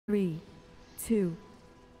3, 2,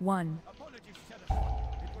 1. Apologies, Sheriff.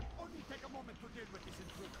 It would only take a moment to deal with this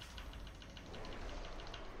intruder.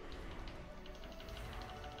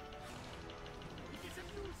 It is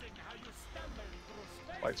amusing how you stumble through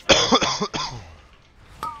space. Lights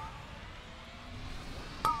fire.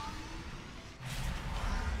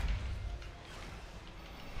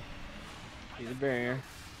 He's a barrier.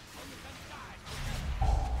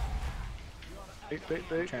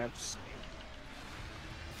 Bait. Traps.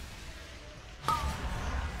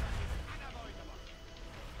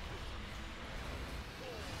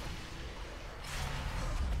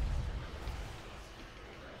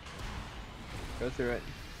 Go through it.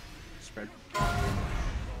 Spread.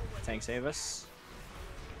 Tank save us.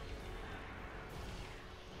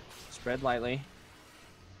 Spread lightly.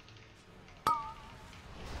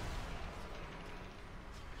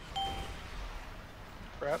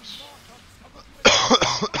 Perhaps.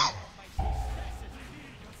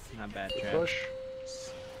 Not bad, trap. Push.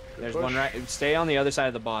 There's push. one right. Stay on the other side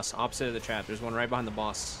of the boss, opposite of the trap. There's one right behind the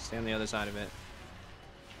boss. Stay on the other side of it.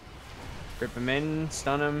 Grip him in,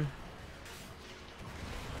 stun him.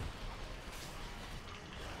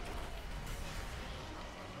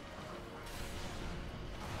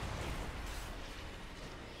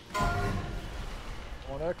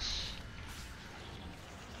 One X.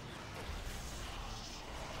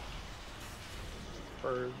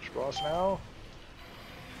 Purge boss now.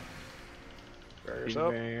 Barriers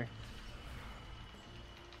up. Barrier.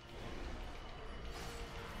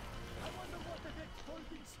 I wonder what the heck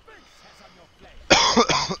holding space has on your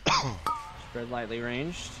plate. Spread lightly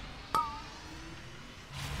ranged.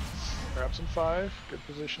 Perhaps in 5. Good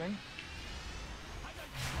positioning.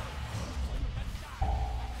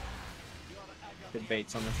 Good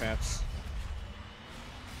baits on the traps.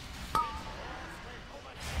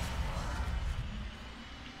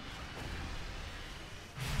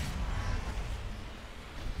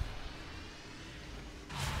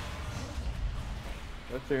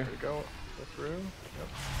 Go through. There we go. Go through. Yep.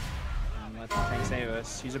 And let the tank save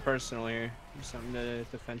us. Use a personal here. Use something to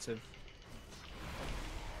defensive.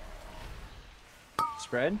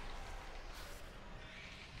 Spread.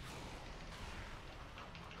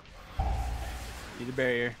 Do the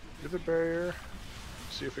barrier. Do the barrier.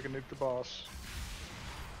 See if we can nuke the boss.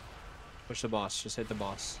 Push the boss. Just hit the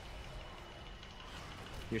boss.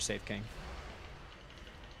 You're safe, King.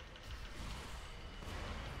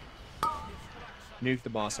 Nuke the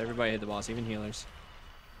boss. Everybody hit the boss, even healers.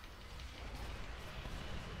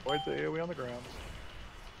 Avoid the AoE on the ground.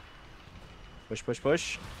 Push, push,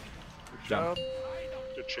 push. Good Jump. job.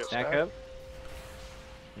 Good shit. Stack up.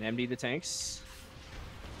 And empty the tanks.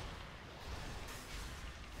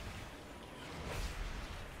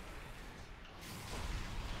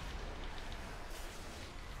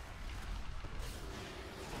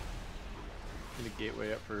 Get a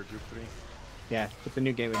gateway up for group 3. Yeah, put the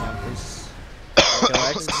new gateway down, please.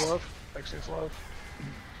 X needs love. X needs love.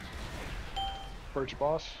 Purge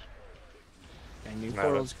boss. Okay, new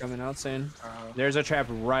portals coming out soon. Uh, There's a trap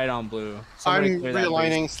right on blue. Somebody I'm clear that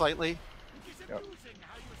realigning base. slightly. Yep.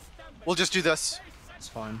 We'll just do this. It's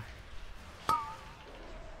fine.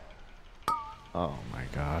 Oh my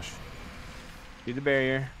gosh. Do the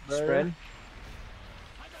barrier. Barrier. Spread.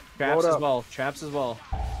 Traps Load as up. well. Traps as well.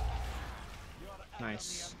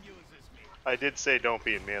 Nice. I did say don't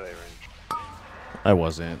be in melee range. I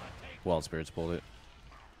wasn't. Wild Spirits pulled it.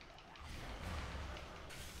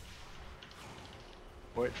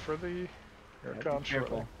 Wait for the. Here it Be comes.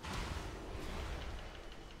 careful. Shortly.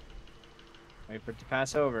 Wait for it to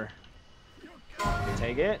pass over.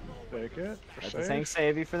 Take it. Take it. Let For the save. tank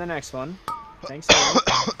save you for the next one. Tank save you.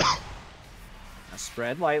 Now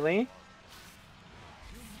spread lightly.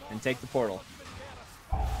 And take the portal.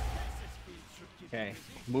 Okay.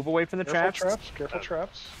 Move away from the Careful traps. traps. Careful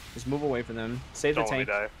traps. Just move away from them. Save the Don't let me tank.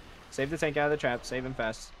 die. Save the tank out of the trap. Save him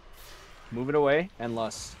fast. Move it away and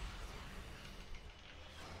lust.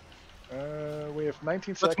 We have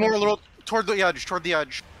 19 Let's seconds. more a little toward the edge. Toward the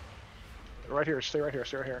edge. Right here. Stay right here.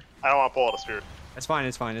 Stay right here. I don't want to pull out a spirit. It's fine.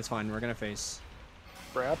 It's fine. It's fine. We're gonna face.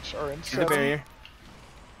 Traps are in Do the 7. barrier.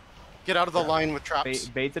 Get out of the line with traps.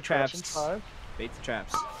 Bait the Traps in traps. 5. Bait the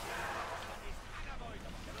traps.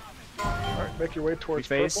 Alright, make your way We towards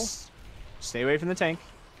purple. face. Stay away from the tank.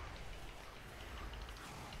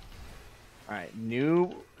 Alright,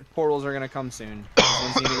 new portals are gonna come soon. These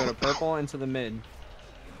ones need to go to purple and to the mid.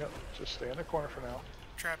 Yep, just stay in the corner for now.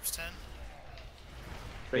 Traps 10.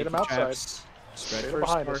 Bait Bait them the outside. traps. Spread Stay first.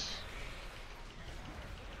 behind Spark. us.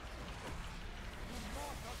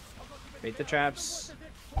 Bait the traps.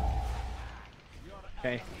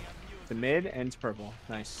 Okay. To mid and to purple.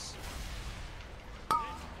 Nice.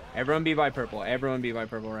 Everyone be by purple. Everyone be by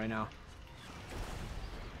purple right now.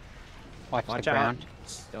 Watch Watch the out. ground.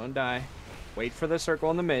 Don't die. Wait for the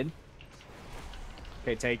circle in the mid.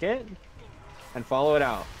 Okay, take it. And follow it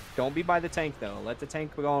out. Don't be by the tank, though. Let the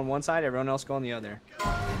tank go on one side, everyone else go on the other.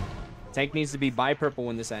 Tank needs to be by purple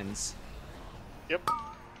when this ends. Yep.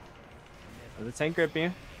 Let the tank grip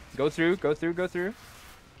you. Go through, go through, go through.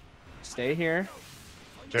 Stay here.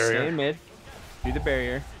 Just stay in mid. Do the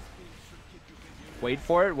barrier. Wait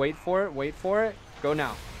for it, wait for it, wait for it. Go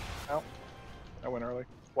now. Ow. I went early.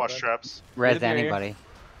 Watch traps. Res the barrier. anybody.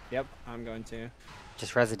 Yep, I'm going to.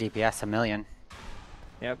 Just res the DPS a million.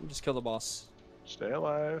 Yep, just kill the boss. Stay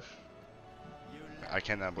alive. I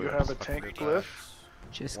cannot You believe have a this tank fucking glyph.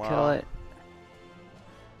 Just Wow. kill it.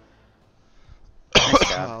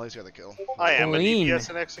 Oh, at least got the kill. I am Clean. a DPS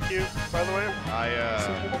and execute, by the way.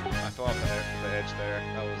 I fell off the edge there.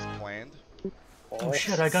 That was planned. Oh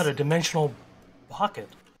shit, I got a dimensional pocket.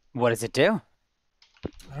 What does it do?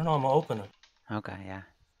 I don't know, I'm gonna open it. Okay, yeah.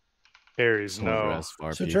 Carries no.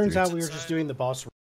 So it turns out we were just doing the boss